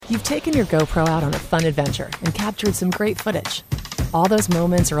You've taken your GoPro out on a fun adventure and captured some great footage. All those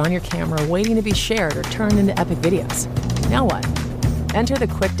moments are on your camera waiting to be shared or turned into epic videos. Now what? Enter the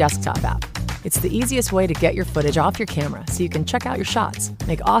Quik Desktop app. It's the easiest way to get your footage off your camera so you can check out your shots,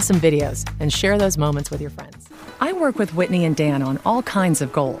 make awesome videos, and share those moments with your friends. I work with Whitney and Dan on all kinds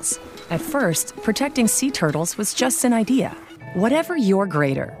of goals. At first, protecting sea turtles was just an idea. Whatever your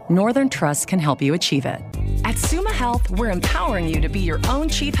greater, Northern Trust can help you achieve it. At Summa Health, we're empowering you to be your own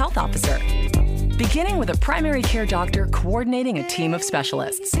chief health officer. Beginning with a primary care doctor coordinating a team of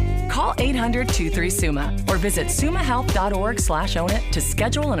specialists. Call 800-23-SUMMA or visit summahealth.org/ownit to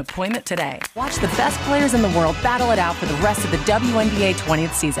schedule an appointment today. Watch the best players in the world battle it out for the rest of the WNBA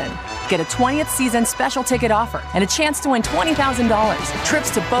 20th season. Get a 20th season special ticket offer and a chance to win $20,000,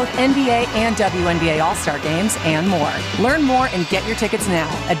 trips to both NBA and WNBA All-Star games, and more. Learn more and get your tickets now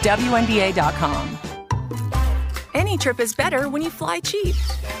at WNBA.com. Any trip is better when you fly cheap.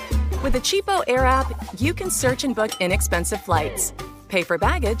 With the Cheapo Air app, you can search and book inexpensive flights, pay for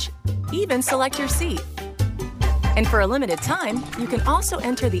baggage, even select your seat. And for a limited time, you can also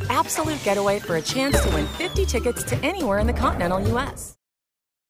enter the Absolute Getaway for a chance to win 50 tickets to anywhere in the continental U.S.